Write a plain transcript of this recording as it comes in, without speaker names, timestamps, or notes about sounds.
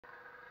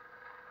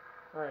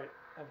Alright,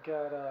 I've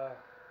got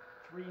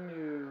 3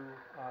 new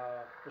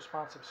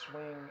responsive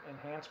swing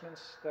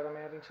enhancements that I'm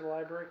adding to the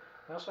library.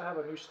 I also have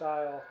a new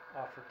style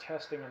for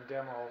testing and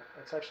demo.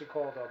 It's actually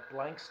called a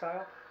blank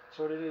style.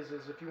 So what it is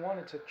if you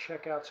wanted to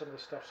check out some of the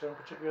stuff, so in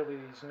particularly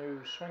these new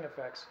swing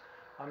effects,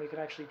 you can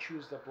actually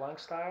choose the blank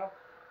style.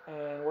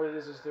 And what it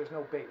is there's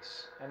no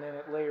base, and then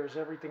it layers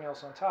everything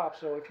else on top.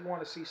 So if you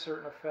want to see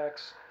certain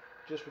effects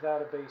just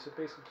without a base, it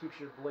basically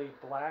keeps your blade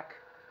black,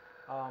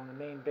 the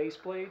main base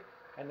blade,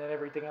 and then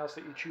everything else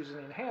that you choose in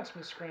the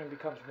enhancement screen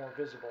becomes more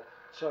visible.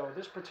 So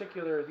these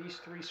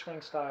 3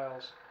 swing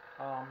styles,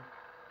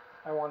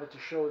 I wanted to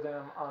show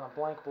them on a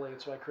blank blade,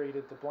 so I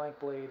created the blank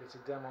blade. It's a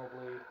demo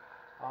blade,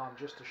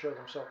 just to show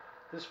them. So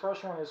this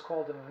first one is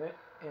called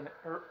an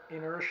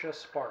Inertia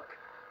Spark,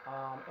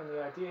 and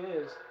the idea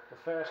is the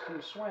faster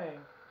you swing,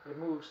 it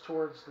moves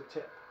towards the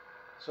tip.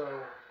 So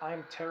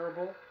I'm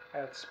terrible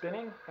at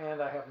spinning,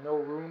 and I have no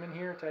room in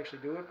here to actually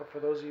do it, but for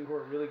those of you who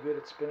are really good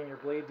at spinning your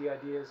blade, the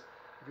idea is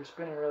if you're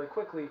spinning really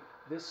quickly,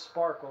 this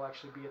spark will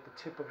actually be at the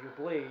tip of your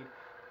blade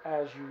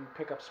as you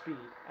pick up speed,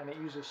 and it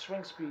uses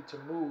swing speed to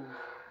move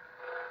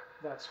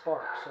that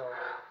spark. So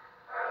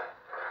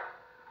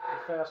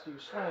the faster you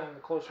swing,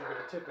 the closer to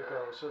the tip it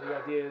goes. So the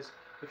idea is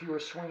if you were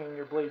swinging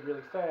your blade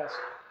really fast,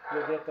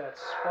 you'll get that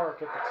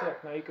spark at the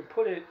tip. Now you can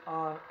put it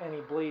on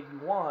any blade you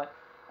want.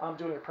 I'm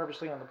doing it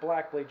purposely on the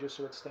black blade just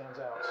so it stands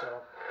out. So,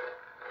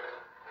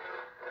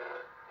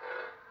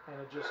 and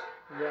it just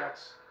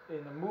reacts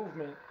in the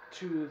movement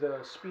to the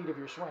speed of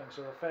your swing.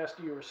 So the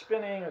faster you are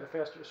spinning or the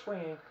faster you're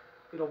swinging,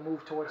 it'll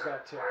move towards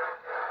that tip.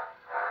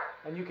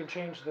 And you can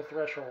change the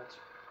thresholds.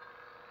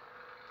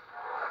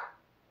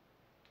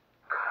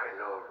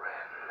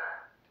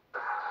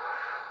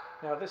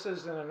 Now this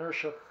is an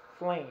Inertia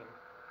Flame,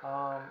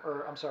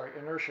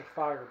 Inertia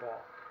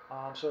Fireball.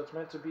 So it's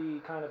meant to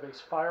be kind of a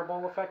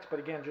fireball effect, but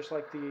again, just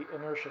like the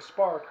Inertia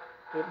Spark,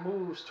 it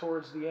moves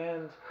towards the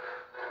end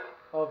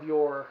of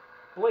your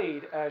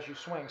blade as you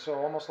swing. So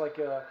almost like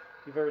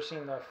you've ever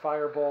seen the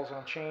fireballs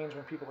on chains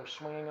when people are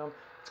swinging them.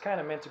 It's kind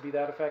of meant to be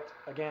that effect.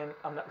 Again,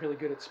 I'm not really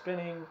good at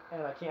spinning,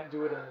 and I can't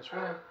do it in this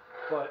room,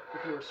 but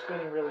if you were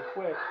spinning really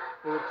quick,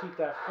 it would keep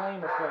that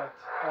flame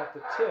effect at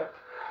the tip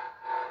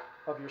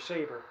of your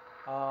saber.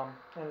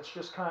 And it's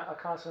just kind of a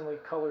constantly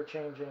color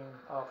changing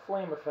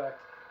flame effect,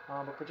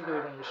 but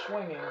particularly when you're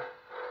swinging,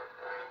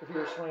 if you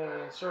were swinging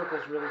in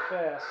circles really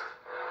fast,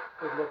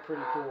 it would look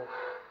pretty cool.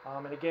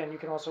 And again, you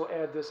can also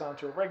add this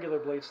onto a regular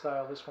blade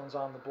style. This one's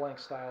on the blank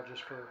style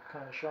just for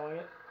kind of showing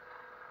it.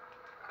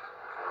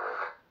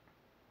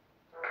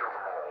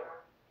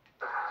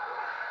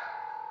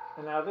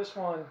 And now this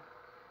one,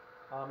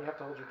 you have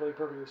to hold your blade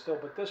perfectly still,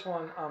 but this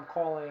one I'm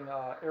calling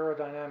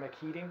Aerodynamic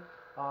Heating.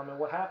 And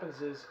what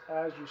happens is,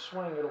 as you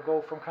swing, it'll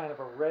go from kind of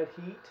a red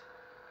heat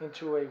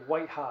into a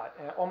white hot,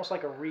 and almost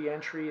like a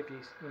re-entry if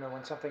you know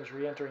when something's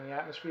re-entering the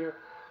atmosphere.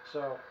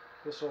 So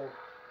this will,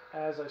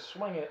 as I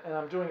swing it, and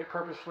I'm doing it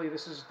purposefully,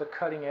 this is the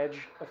cutting edge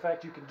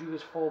effect. You can do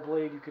this full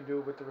blade, you can do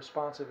it with the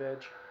responsive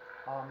edge.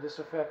 This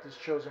effect is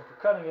chosen for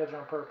cutting edge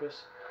on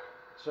purpose.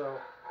 So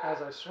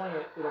as I swing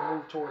it, it'll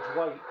move towards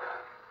white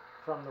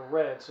from the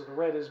red. So the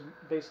red is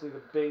basically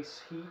the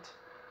base heat.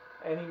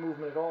 Any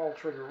movement at all will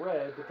trigger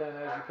red, but then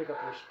as you pick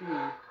up your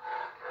speed,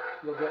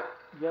 you'll get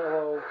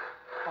yellow,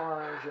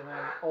 orange, and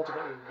then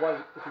ultimately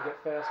white if you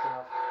get fast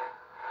enough.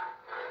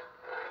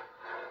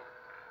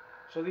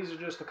 So these are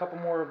just a couple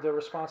more of the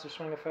responsive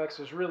swing effects.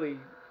 There's really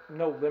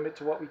no limit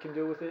to what we can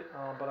do with it,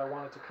 but I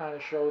wanted to kind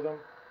of show them.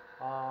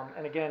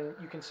 And again,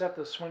 you can set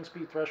the swing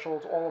speed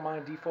thresholds. All of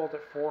mine default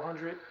at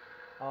 400,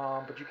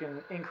 but you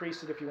can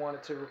increase it if you want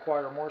it to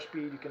require more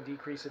speed. You can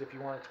decrease it if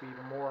you want it to be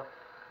even more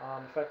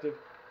effective.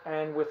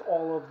 And with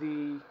all of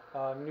the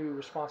new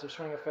responsive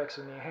swing effects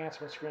in the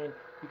enhancement screen,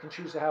 you can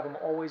choose to have them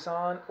always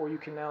on, or you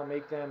can now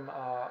make them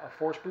a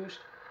force boost.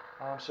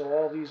 So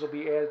all these will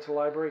be added to the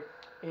library.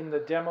 In the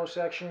demo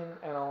section,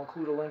 and I'll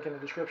include a link in the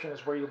description,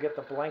 is where you'll get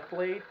the blank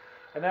blade.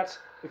 And that's,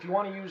 if you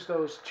want to use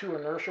those 2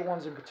 inertia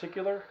ones in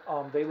particular,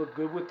 they look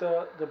good with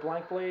the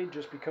blank blade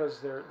just because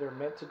they're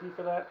meant to be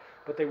for that,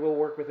 but they will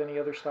work with any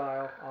other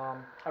style.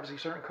 Obviously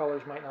certain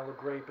colors might not look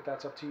great, but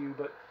that's up to you.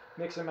 But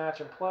mix and match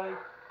and play.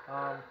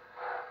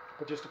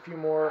 But just a few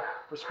more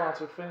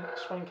responsive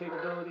swing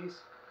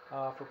capabilities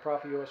for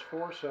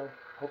ProffieOS4, so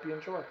hope you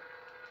enjoy.